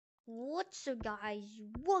What's up, guys?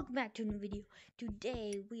 Welcome back to a new video.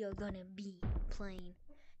 Today we are gonna be playing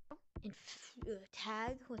in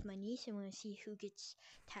tag with my niece, and we're gonna see who gets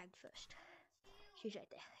tagged first. She's right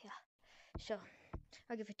there. Yeah. So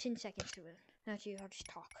I'll give her 10 seconds to win. Actually, I'll just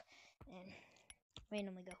talk and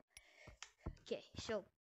randomly go. Okay. So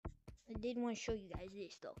I did want to show you guys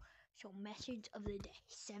this though. So message of the day: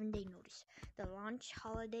 7-day notice. The launch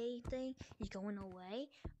holiday thing is going away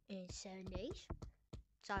in 7 days.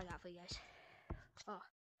 That's all I got for you guys. Oh.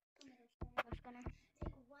 I'm just gonna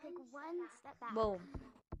take one step back. Boom.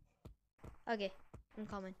 Okay, I'm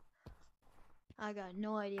coming. I got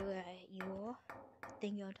no idea where you are. I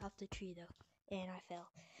think you're on top of the tree though. And I fell.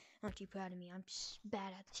 Aren't you proud of me? I'm just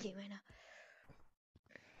bad at this game right now.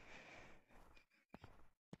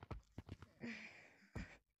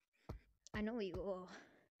 I know you are.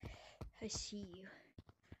 I see you.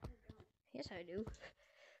 Yes, I do.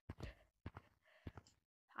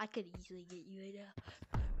 I could easily get you right now.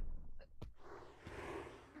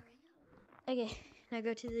 Okay, now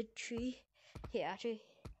go to the tree. Here, actually.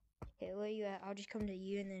 Here, where you at? I'll just come to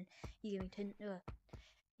you and then you give me 10.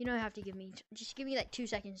 You don't have to give me. Just give me like 2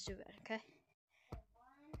 seconds to do it, okay?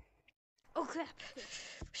 Oh crap!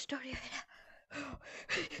 Starting right now.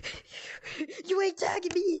 You ain't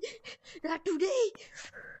tagging me! Not today!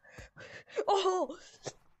 Oh!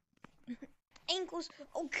 Ankles!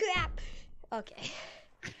 Oh crap! Okay.